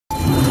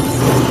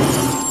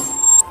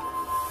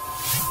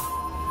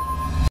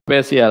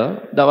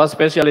spesial. Dakwah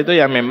spesial itu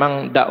ya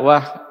memang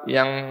dakwah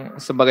yang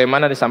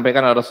sebagaimana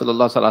disampaikan oleh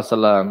Rasulullah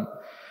SAW.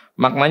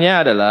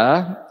 Maknanya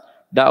adalah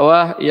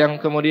dakwah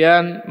yang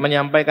kemudian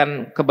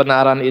menyampaikan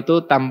kebenaran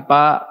itu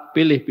tanpa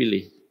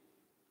pilih-pilih.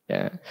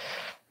 Ya.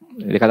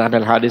 Dikatakan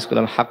dalam hadis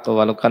kulal haqq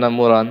walau kana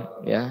muran,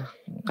 ya.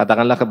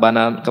 Katakanlah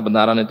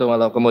kebenaran itu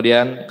walau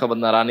kemudian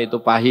kebenaran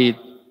itu pahit.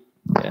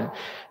 Ya.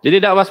 Jadi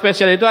dakwah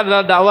spesial itu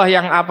adalah dakwah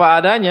yang apa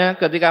adanya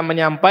ketika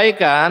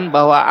menyampaikan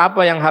bahwa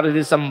apa yang harus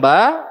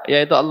disembah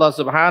yaitu Allah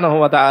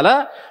Subhanahu wa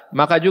taala,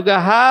 maka juga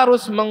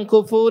harus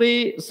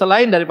mengkufuri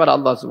selain daripada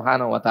Allah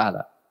Subhanahu wa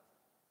taala.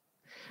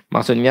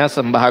 Maksudnya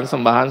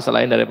sembahan-sembahan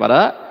selain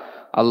daripada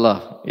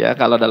Allah. Ya,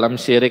 kalau dalam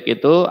syirik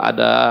itu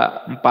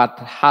ada empat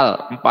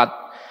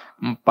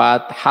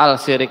hal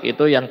syirik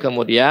itu yang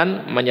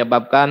kemudian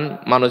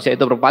menyebabkan manusia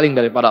itu berpaling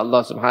daripada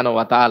Allah Subhanahu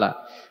wa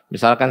taala.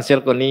 Misalkan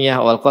syirkun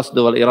niyah wal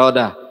qasdu wal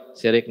iradah,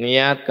 syirik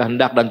niat,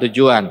 kehendak dan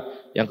tujuan.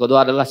 Yang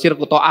kedua adalah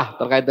syirku ta'ah,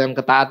 terkait dengan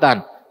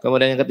ketaatan.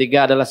 Kemudian yang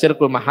ketiga adalah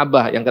syirkul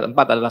mahabbah, yang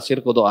keempat adalah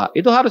syirku doa.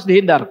 Itu harus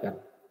dihindarkan.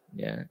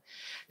 Ya.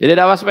 Jadi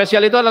dakwah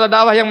spesial itu adalah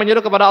dakwah yang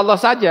menyeru kepada Allah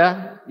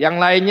saja, yang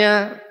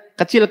lainnya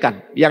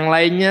kecilkan, yang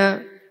lainnya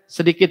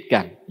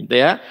sedikitkan, gitu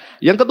ya.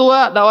 Yang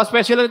kedua, dakwah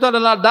spesial itu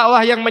adalah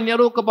dakwah yang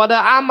menyeru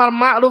kepada amal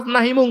ma'ruf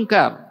nahi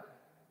mungkar.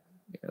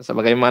 Ya,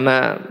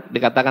 sebagaimana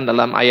dikatakan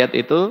dalam ayat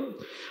itu,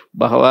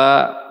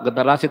 bahwa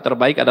generasi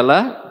terbaik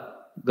adalah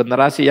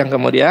generasi yang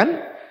kemudian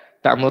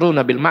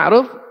ta'muruna bil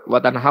ma'ruf wa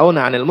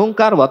tanhauna 'anil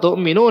munkar wa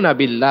tu'minuna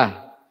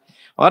billah.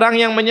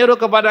 Orang yang menyeru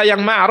kepada yang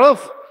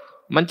ma'ruf,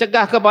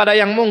 mencegah kepada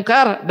yang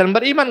mungkar dan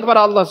beriman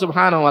kepada Allah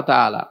Subhanahu wa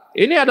taala.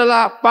 Ini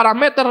adalah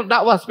parameter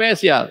dakwah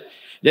spesial.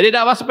 Jadi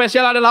dakwah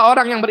spesial adalah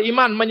orang yang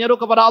beriman menyeru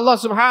kepada Allah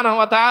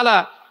Subhanahu wa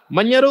taala,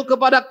 menyeru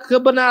kepada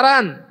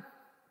kebenaran,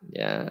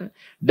 ya,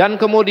 dan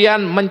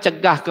kemudian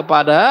mencegah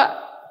kepada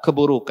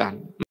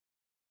keburukan.